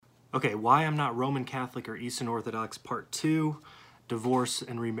Okay, why I'm not Roman Catholic or Eastern Orthodox, part 2, divorce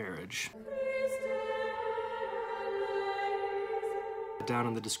and remarriage. Down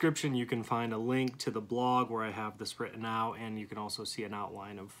in the description, you can find a link to the blog where I have this written out, and you can also see an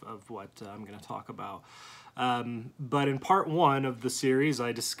outline of what I'm going to talk about. But in part 1 of the series,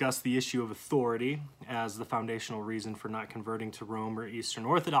 I discussed the issue of authority as the foundational reason for not converting to Rome or Eastern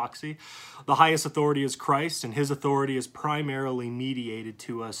Orthodoxy. The highest authority is Christ, and his authority is primarily mediated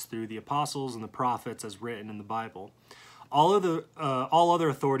to us through the apostles and the prophets as written in the Bible. All other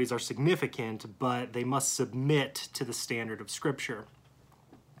authorities are significant, but they must submit to the standard of Scripture.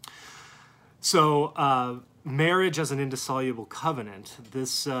 So, marriage as an indissoluble covenant.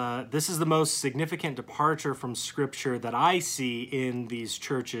 This is the most significant departure from Scripture that I see in these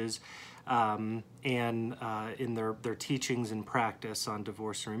churches and in their teachings and practice on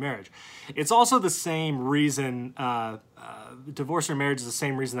divorce and remarriage. It's also the same reason, divorce and remarriage is the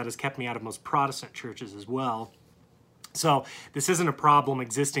same reason that has kept me out of most Protestant churches as well. So this isn't a problem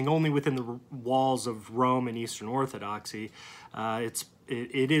existing only within the walls of Rome and Eastern Orthodoxy.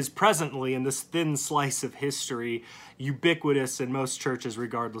 It is presently, in this thin slice of history, ubiquitous in most churches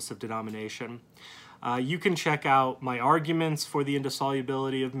regardless of denomination. You can check out my arguments for the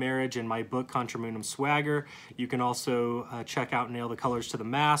indissolubility of marriage in my book, Contra Mundum Swagger. You can also check out Nail the Colors to the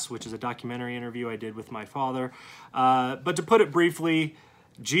Mass, which is a documentary interview I did with my father. But to put it briefly,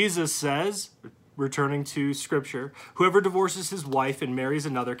 Jesus says, returning to Scripture, whoever divorces his wife and marries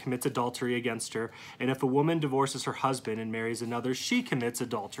another commits adultery against her, and if a woman divorces her husband and marries another, she commits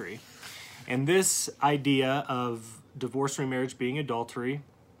adultery. And this idea of divorce and remarriage being adultery,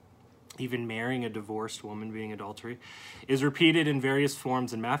 even marrying a divorced woman being adultery, is repeated in various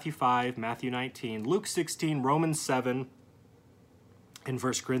forms in Matthew 5, Matthew 19, Luke 16, Romans 7, and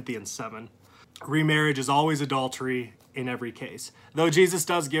 1 Corinthians 7. Remarriage is always adultery in every case, though Jesus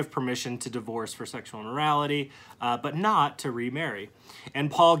does give permission to divorce for sexual immorality, but not to remarry. And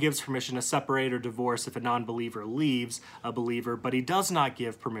Paul gives permission to separate or divorce if a non-believer leaves a believer, but he does not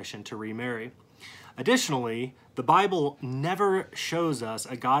give permission to remarry. Additionally, the Bible never shows us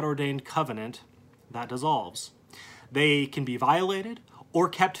a God-ordained covenant that dissolves. They can be violated or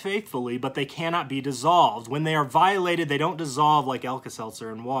kept faithfully, but they cannot be dissolved. When they are violated, they don't dissolve like Alka-Seltzer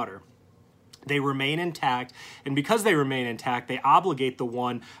in water. They remain intact, and because they remain intact, they obligate the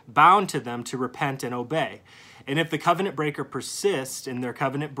one bound to them to repent and obey. And if the covenant breaker persists in their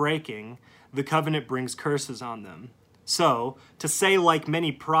covenant breaking, the covenant brings curses on them. So, to say like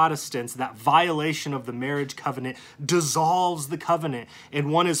many Protestants that violation of the marriage covenant dissolves the covenant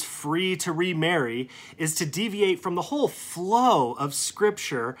and one is free to remarry is to deviate from the whole flow of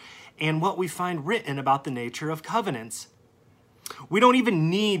Scripture and what we find written about the nature of covenants. We don't even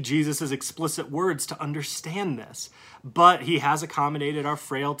need Jesus' explicit words to understand this, but he has accommodated our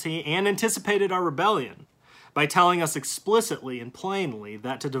frailty and anticipated our rebellion by telling us explicitly and plainly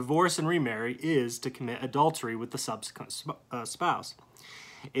that to divorce and remarry is to commit adultery with the subsequent spouse.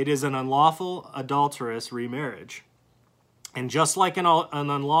 It is an unlawful, adulterous remarriage. And just like an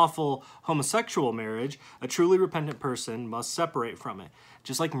unlawful homosexual marriage, a truly repentant person must separate from it.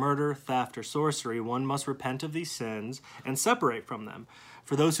 Just like murder, theft, or sorcery, one must repent of these sins and separate from them.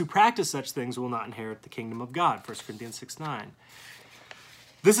 For those who practice such things will not inherit the kingdom of God, 1 Corinthians 6:9.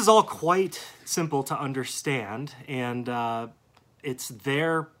 This is all quite simple to understand, and it's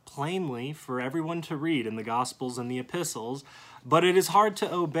there plainly for everyone to read in the Gospels and the Epistles, but it is hard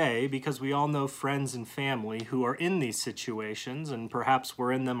to obey because we all know friends and family who are in these situations, and perhaps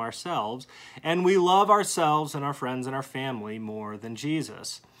we're in them ourselves, and we love ourselves and our friends and our family more than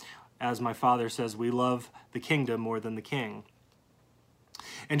Jesus. As my father says, we love the kingdom more than the king.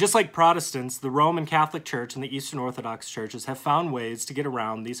 And just like Protestants, the Roman Catholic Church and the Eastern Orthodox churches have found ways to get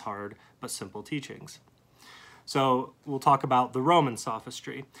around these hard but simple teachings. So we'll talk about the Roman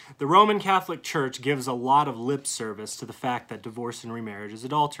sophistry. The Roman Catholic Church gives a lot of lip service to the fact that divorce and remarriage is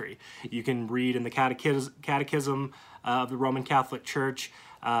adultery. You can read in the Catechism of the Roman Catholic Church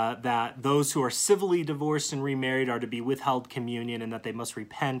that those who are civilly divorced and remarried are to be withheld communion and that they must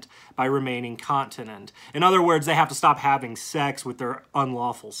repent by remaining continent. In other words, they have to stop having sex with their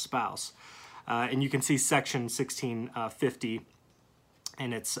unlawful spouse. And you can see section 1650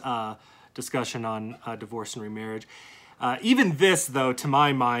 in its discussion on divorce and remarriage. Even this, though, to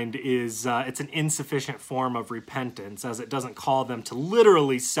my mind, is it's an insufficient form of repentance, as it doesn't call them to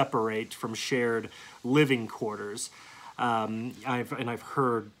literally separate from shared living quarters. I've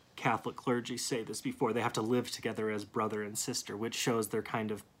heard Catholic clergy say this before. They have to live together as brother and sister, which shows their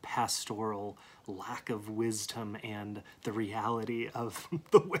kind of pastoral lack of wisdom and the reality of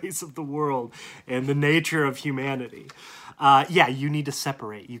the ways of the world and the nature of humanity. Yeah, you need to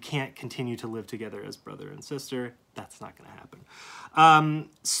separate. You can't continue to live together as brother and sister. That's not going to happen.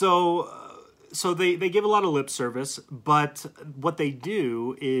 So they give a lot of lip service, but what they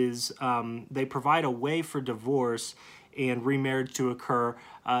do is they provide a way for divorce and remarriage to occur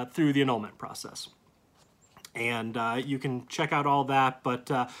through the annulment process. And you can check out all that,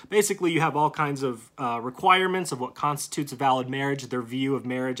 but basically you have all kinds of requirements of what constitutes a valid marriage, their view of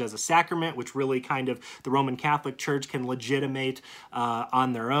marriage as a sacrament, which really kind of the Roman Catholic Church can legitimate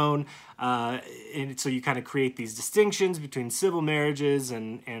on their own. And so you kind of create these distinctions between civil marriages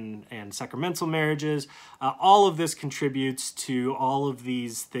and sacramental marriages. All of this contributes to all of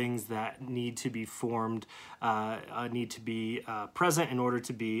these things that need to be formed, need to be present in order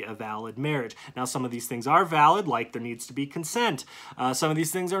to be a valid marriage. Now, some of these things are valid, like there needs to be consent. Some of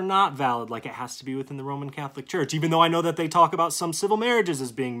these things are not valid, like it has to be within the Roman Catholic Church, even though I know that they talk about some civil marriages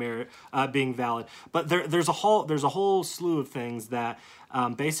as being valid. But there's a whole slew of things that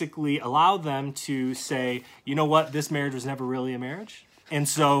basically allow them to say, you know what, this marriage was never really a marriage. And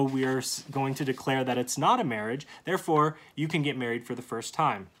so we are going to declare that it's not a marriage. Therefore, you can get married for the first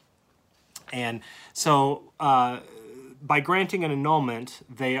time. And so by granting an annulment,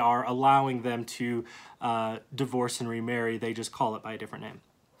 they are allowing them to divorce and remarry. They just call it by a different name.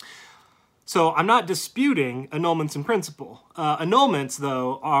 So I'm not disputing annulments in principle. Annulments,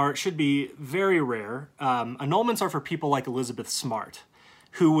 though, should be very rare. Annulments are for people like Elizabeth Smart,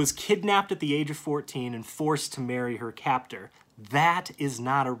 who was kidnapped at the age of 14 and forced to marry her captor. That is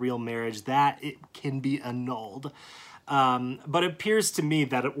not a real marriage. That it can be annulled. But it appears to me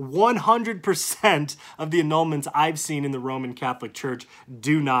that 100% of the annulments I've seen in the Roman Catholic Church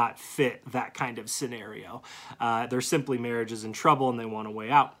do not fit that kind of scenario. They're simply marriages in trouble and they want a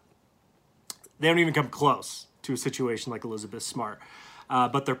way out. They don't even come close to a situation like Elizabeth Smart.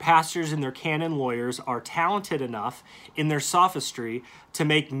 But their pastors and their canon lawyers are talented enough in their sophistry to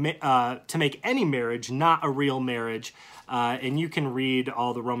make any marriage not a real marriage. And you can read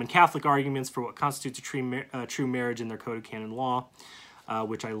all the Roman Catholic arguments for what constitutes a true marriage in their Code of Canon Law,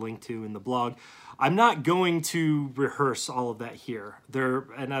 which I link to in the blog. I'm not going to rehearse all of that here.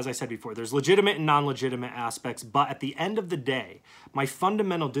 And as I said before, there's legitimate and non-legitimate aspects, but at the end of the day, my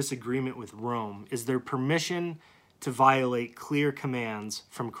fundamental disagreement with Rome is their permission to violate clear commands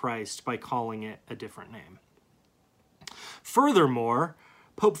from Christ by calling it a different name. Furthermore,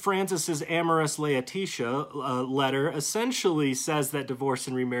 Pope Francis's Amoris Laetitia letter essentially says that divorced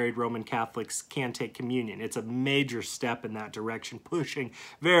and remarried Roman Catholics can take communion. It's a major step in that direction, pushing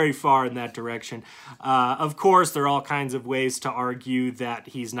very far in that direction. Of course, there are all kinds of ways to argue that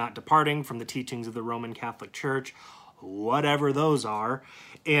he's not departing from the teachings of the Roman Catholic Church, whatever those are,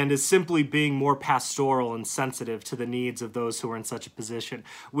 and is simply being more pastoral and sensitive to the needs of those who are in such a position,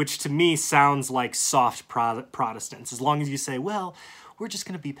 which to me sounds like soft Protestants. As long as you say, well, we're just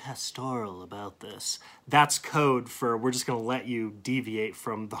going to be pastoral about this. That's code for we're just going to let you deviate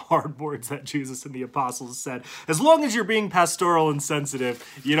from the hard words that Jesus and the apostles said. As long as you're being pastoral and sensitive,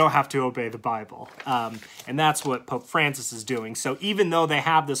 you don't have to obey the Bible. And that's what Pope Francis is doing. So even though they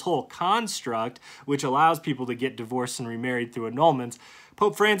have this whole construct which allows people to get divorced and remarried through annulments,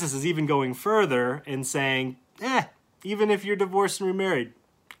 Pope Francis is even going further and saying, even if you're divorced and remarried,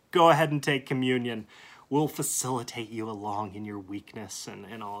 go ahead and take communion. We'll facilitate you along in your weakness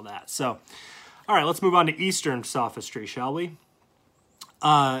and all that. So, all right, let's move on to Eastern sophistry, shall we?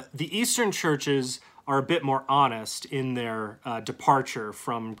 The Eastern churches are a bit more honest in their departure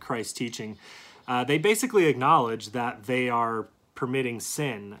from Christ's teaching. They basically acknowledge that they are permitting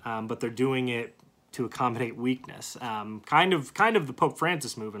sin, but they're doing it to accommodate weakness. Kind of the Pope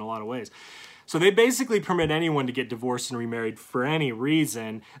Francis move in a lot of ways. So they basically permit anyone to get divorced and remarried for any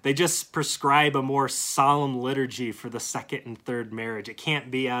reason. They just prescribe a more solemn liturgy for the second and third marriage. It can't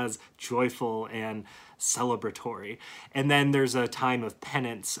be as joyful and celebratory. And then there's a time of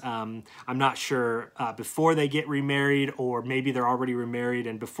penance. I'm not sure before they get remarried, or maybe they're already remarried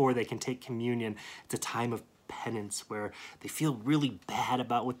and before they can take communion. It's a time of penance where they feel really bad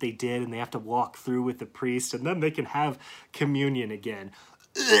about what they did and they have to walk through with the priest, and then they can have communion again.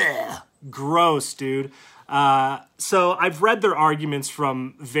 Ugh, gross, dude. So I've read their arguments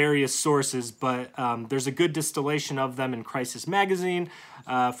from various sources, but there's a good distillation of them in Crisis Magazine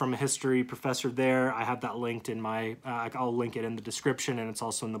from a history professor there. I have that linked in my, I'll link it in the description, and it's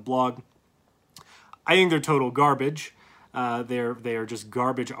also in the blog. I think they're total garbage. They are just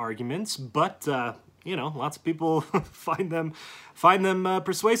garbage arguments, but lots of people find them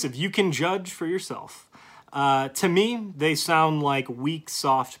persuasive. You can judge for yourself. To me, they sound like weak,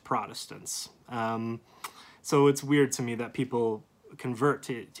 soft Protestants. So it's weird to me that people convert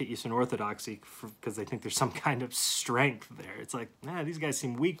to Eastern Orthodoxy because they think there's some kind of strength there. It's like, these guys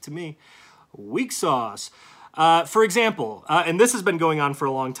seem weak to me. Weak sauce. For example, and this has been going on for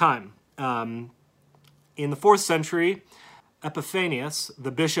a long time. In the 4th century, Epiphanius,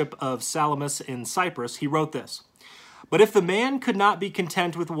 the bishop of Salamis in Cyprus, he wrote this: "But if the man could not be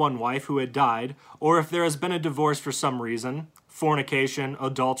content with one wife who had died, or if there has been a divorce for some reason, fornication,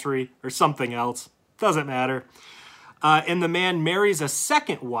 adultery, or something else, doesn't matter, and the man marries a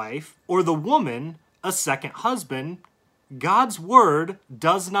second wife, or the woman a second husband, God's word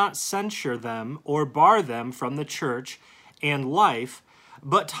does not censure them or bar them from the church and life,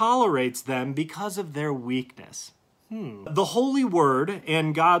 but tolerates them because of their weakness." The Holy Word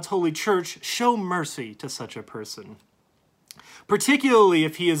and God's holy church show mercy to such a person, particularly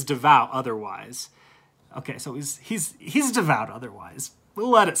if he is devout otherwise. Okay, so he's devout otherwise.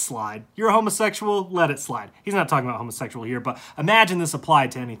 Let it slide. You're a homosexual, let it slide. He's not talking about homosexual here, but imagine this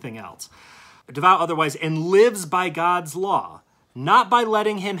applied to anything else. Devout otherwise, and lives by God's law, not by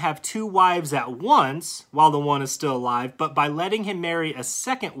letting him have 2 wives at once while the one is still alive, but by letting him marry a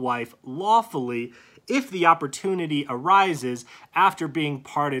second wife lawfully if the opportunity arises after being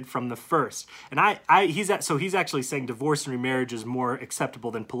parted from the first. And he's actually saying divorce and remarriage is more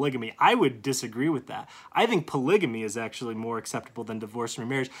acceptable than polygamy. I would disagree with that. I think polygamy is actually more acceptable than divorce and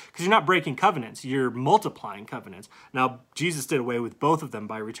remarriage because you're not breaking covenants, you're multiplying covenants. Now, Jesus did away with both of them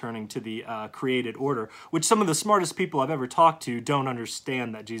by returning to the created order, which some of the smartest people I've ever talked to don't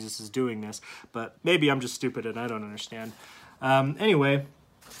understand that Jesus is doing this, but maybe I'm just stupid and I don't understand. Anyway,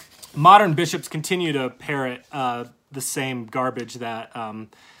 modern bishops continue to parrot the same garbage that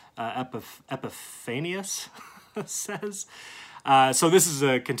Epiphanius says. So this is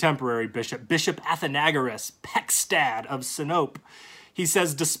a contemporary bishop, Bishop Athenagoras Pekstad of Sinope. He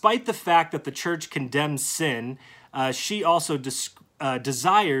says, despite the fact that the church condemns sin, she also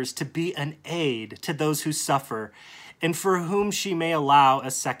desires to be an aid to those who suffer and for whom she may allow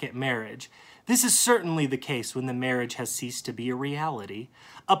a second marriage. This is certainly the case when the marriage has ceased to be a reality.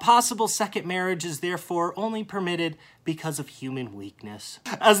 A possible second marriage is therefore only permitted because of human weakness.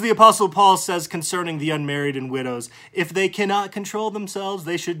 As the Apostle Paul says concerning the unmarried and widows, if they cannot control themselves,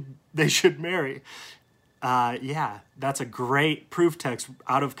 they should marry. Yeah, that's a great proof text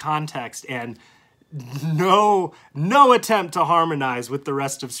out of context and no attempt to harmonize with the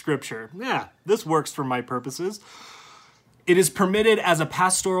rest of Scripture. Yeah, this works for my purposes. It is permitted as a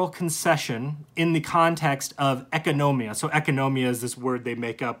pastoral concession in the context of economia. So economia is this word they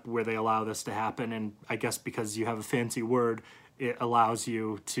make up where they allow this to happen. And I guess because you have a fancy word, it allows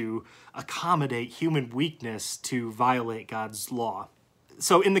you to accommodate human weakness to violate God's law.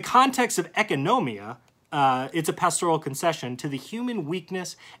 So in the context of economia, it's a pastoral concession to the human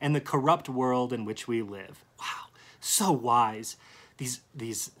weakness and the corrupt world in which we live. Wow, so wise. These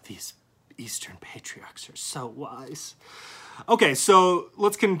Eastern patriarchs are so wise. Okay, so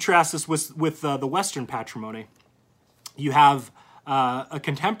let's contrast this with the Western patrimony. You have a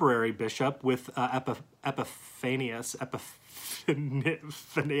contemporary bishop with Epiphanius in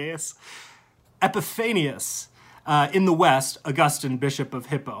the West, Augustine, bishop of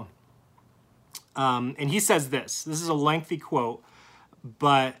Hippo. And he says this. This is a lengthy quote,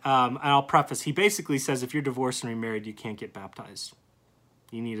 but and I'll preface. He basically says if you're divorced and remarried, you can't get baptized.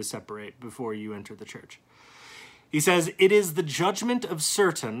 You need to separate before you enter the church. He says, "It is the judgment of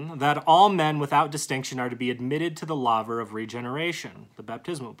certain that all men without distinction are to be admitted to the laver of regeneration," the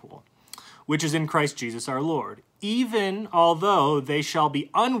baptismal pool, "which is in Christ Jesus our Lord, even although they shall be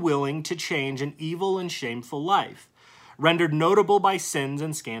unwilling to change an evil and shameful life, rendered notable by sins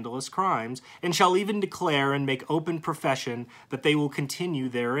and scandalous crimes, and shall even declare and make open profession that they will continue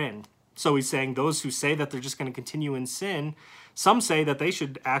therein." So he's saying those who say that they're just going to continue in sin, some say that they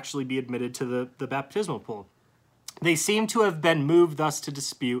should actually be admitted to the baptismal pool. "They seem to have been moved thus to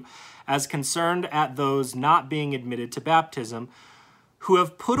dispute, as concerned at those not being admitted to baptism, who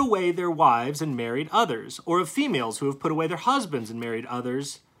have put away their wives and married others, or of females who have put away their husbands and married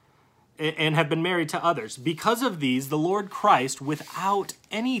others, and have been married to others. Because of these, the Lord Christ, without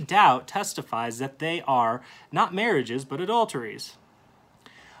any doubt, testifies that they are not marriages, but adulteries.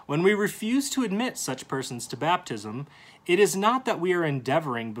 When we refuse to admit such persons to baptism, it is not that we are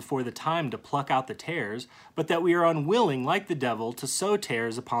endeavoring before the time to pluck out the tares, but that we are unwilling, like the devil, to sow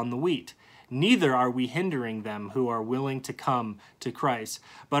tares upon the wheat. Neither are we hindering them who are willing to come to Christ,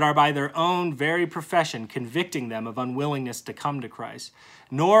 but are by their own very profession convicting them of unwillingness to come to Christ.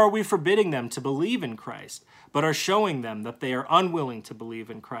 Nor are we forbidding them to believe in Christ, but are showing them that they are unwilling to believe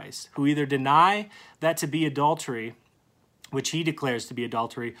in Christ, who either deny that to be adultery, which he declares to be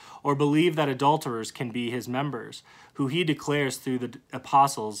adultery, or believe that adulterers can be his members, who he declares through the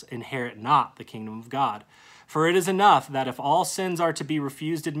apostles inherit not the kingdom of God. For it is enough that if all sins are to be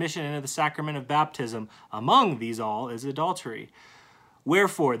refused admission into the sacrament of baptism, among these all is adultery.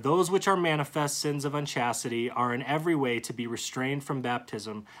 Wherefore, those which are manifest sins of unchastity are in every way to be restrained from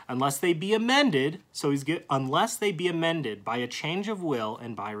baptism, unless they be amended, unless they be amended by a change of will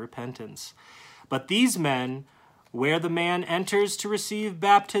and by repentance. But these men, where the man enters to receive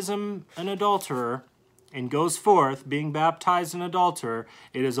baptism an adulterer, and goes forth, being baptized an adulterer,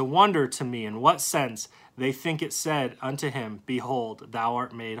 it is a wonder to me in what sense they think it said unto him, Behold, thou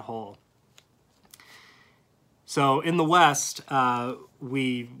art made whole. So in the West,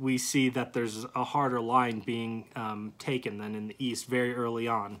 we see that there's a harder line being taken than in the East very early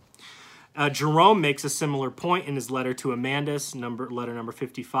on. Jerome makes a similar point in his letter to Amandus, letter number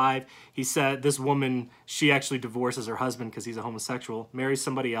 55. He said this woman, she actually divorces her husband because he's a homosexual, marries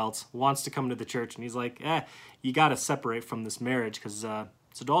somebody else, wants to come to the church, and he's like, you got to separate from this marriage because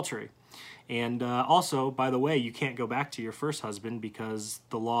it's adultery. And also, by the way, you can't go back to your first husband because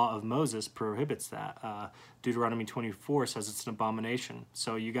the law of Moses prohibits that. Deuteronomy 24 says it's an abomination.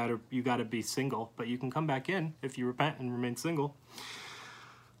 So you gotta be single, but you can come back in if you repent and remain single.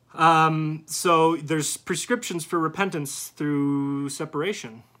 So there's prescriptions for repentance through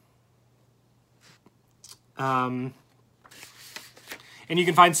separation. And you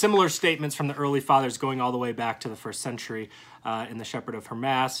can find similar statements from the early fathers going all the way back to the 1st century in the Shepherd of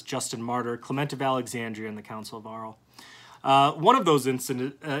Hermas, Justin Martyr, Clement of Alexandria, and the Council of Arles. One of those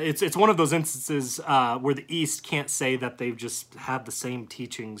it's one of those instances where the East can't say that they've just had the same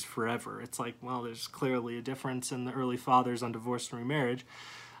teachings forever. It's like, well, there's clearly a difference in the early fathers on divorce and remarriage.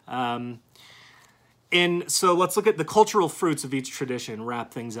 And so let's look at the cultural fruits of each tradition,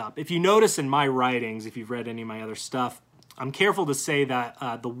 wrap things up. If you notice in my writings, if you've read any of my other stuff, I'm careful to say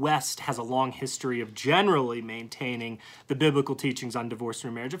that the West has a long history of generally maintaining the biblical teachings on divorce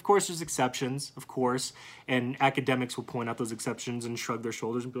and remarriage. Of course, there's exceptions, of course, and academics will point out those exceptions and shrug their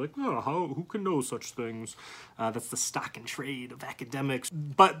shoulders and be like, oh, who can know such things? That's the stock and trade of academics.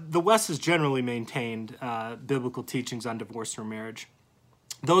 But the West has generally maintained biblical teachings on divorce and remarriage.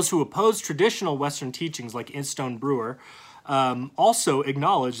 Those who oppose traditional Western teachings, like Instone Brewer, also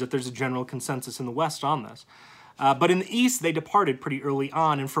acknowledge that there's a general consensus in the West on this. But in the East, they departed pretty early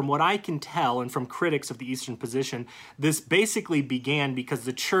on, and from what I can tell, and from critics of the Eastern position, this basically began because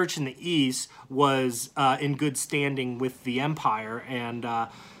the church in the East was in good standing with the empire, and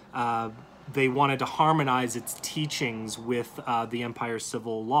they wanted to harmonize its teachings with the empire's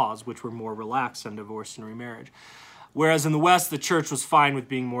civil laws, which were more relaxed on divorce and remarriage. Whereas in the West, the church was fine with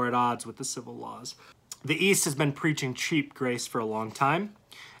being more at odds with the civil laws. The East has been preaching cheap grace for a long time,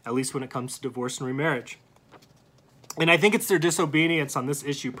 at least when it comes to divorce and remarriage. And I think it's their disobedience on this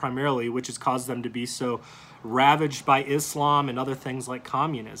issue primarily which has caused them to be so ravaged by Islam and other things like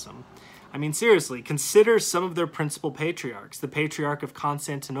communism. I mean, seriously, consider some of their principal patriarchs. The Patriarch of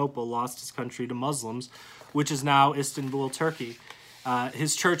Constantinople lost his country to Muslims, which is now Istanbul, Turkey.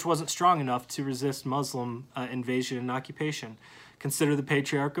 His church wasn't strong enough to resist Muslim invasion and occupation. Consider the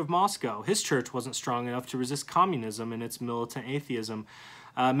Patriarch of Moscow. His church wasn't strong enough to resist communism and its militant atheism.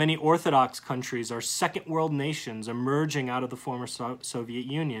 Many Orthodox countries are second world nations emerging out of the former Soviet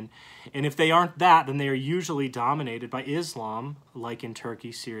Union. And if they aren't that, then they are usually dominated by Islam, like in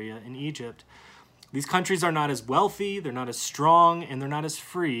Turkey, Syria, and Egypt. These countries are not as wealthy, they're not as strong, and they're not as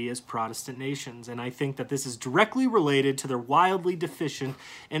free as Protestant nations. And I think that this is directly related to their wildly deficient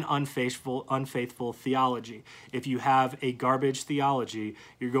and unfaithful theology. If you have a garbage theology,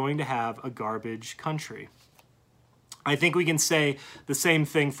 you're going to have a garbage country. I think we can say the same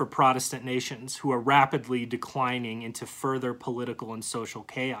thing for Protestant nations who are rapidly declining into further political and social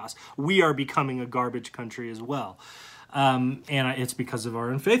chaos. We are becoming a garbage country as well. And it's because of our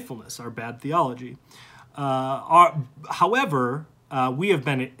unfaithfulness, our bad theology. However, we have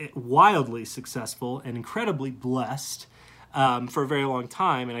been wildly successful and incredibly blessed for a very long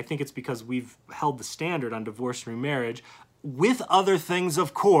time, and I think it's because we've held the standard on divorce and remarriage, with other things,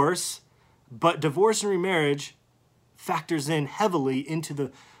 of course, but divorce and remarriage factors in heavily into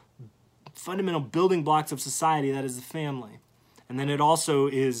the fundamental building blocks of society that is the family. And then it also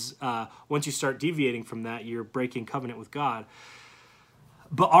is, once you start deviating from that, you're breaking covenant with God.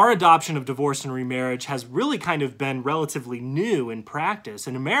 But our adoption of divorce and remarriage has really kind of been relatively new in practice.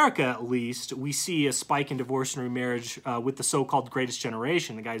 In America, at least, we see a spike in divorce and remarriage with the so-called Greatest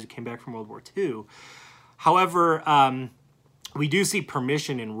Generation, the guys who came back from World War II. However, we do see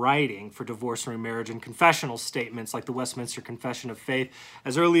permission in writing for divorce and remarriage in confessional statements like the Westminster Confession of Faith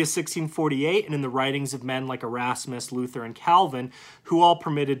as early as 1648, and in the writings of men like Erasmus, Luther, and Calvin, who all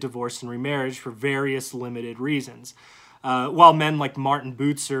permitted divorce and remarriage for various limited reasons. While men like Martin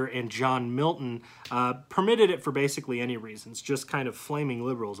Bucer and John Milton permitted it for basically any reasons, just kind of flaming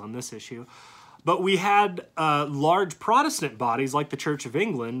liberals on this issue. But we had large Protestant bodies like the Church of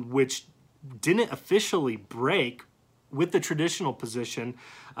England, which didn't officially break with the traditional position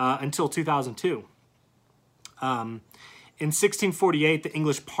until 2002. In 1648, the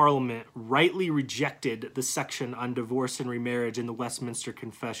English Parliament rightly rejected the section on divorce and remarriage in the Westminster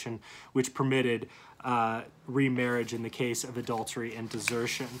Confession, which permitted remarriage in the case of adultery and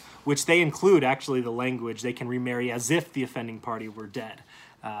desertion, which they include actually the language they can remarry as if the offending party were dead.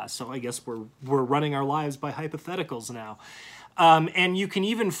 So I guess we're running our lives by hypotheticals now. And you can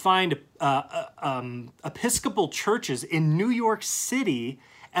even find Episcopal churches in New York City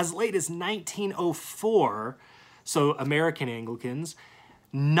as late as 1904, so American Anglicans,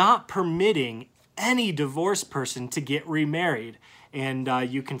 not permitting any divorced person to get remarried. And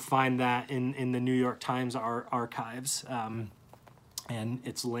you can find that in the New York Times archives. And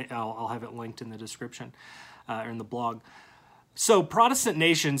I'll have it linked in the description or in the blog. So Protestant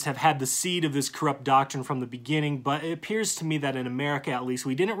nations have had the seed of this corrupt doctrine from the beginning, but it appears to me that in America, at least,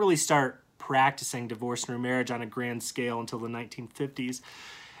 we didn't really start practicing divorce and remarriage on a grand scale until the 1950s.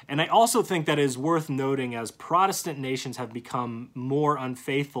 And I also think that it is worth noting as Protestant nations have become more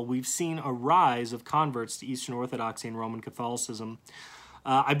unfaithful, we've seen a rise of converts to Eastern Orthodoxy and Roman Catholicism.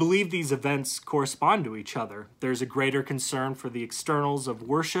 I believe these events correspond to each other. There's a greater concern for the externals of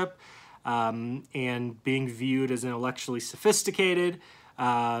worship, and being viewed as intellectually sophisticated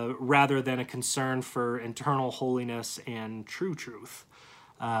rather than a concern for internal holiness and true truth,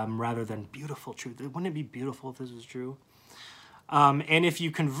 rather than beautiful truth. Wouldn't it be beautiful if this was true? And if you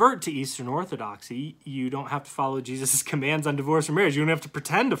convert to Eastern Orthodoxy, you don't have to follow Jesus' commands on divorce or marriage. You don't have to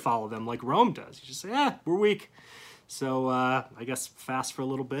pretend to follow them like Rome does. You just say, we're weak. So I guess fast for a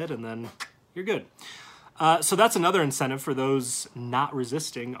little bit and then you're good. So that's another incentive for those not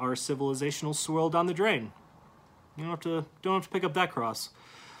resisting our civilizational swirl down the drain. You don't have to pick up that cross.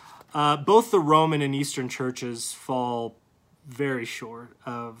 Both the Roman and Eastern churches fall very short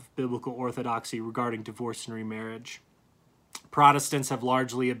of biblical orthodoxy regarding divorce and remarriage. Protestants have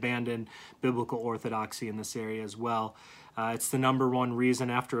largely abandoned biblical orthodoxy in this area as well. It's the number one reason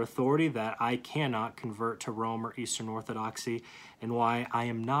after authority that I cannot convert to Rome or Eastern Orthodoxy, and why I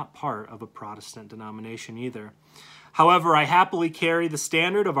am not part of a Protestant denomination either. However, I happily carry the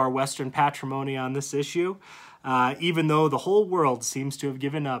standard of our Western patrimony on this issue, even though the whole world seems to have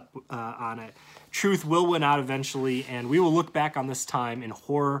given up on it. Truth will win out eventually, and we will look back on this time in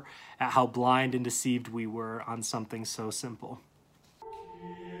horror at how blind and deceived we were on something so simple.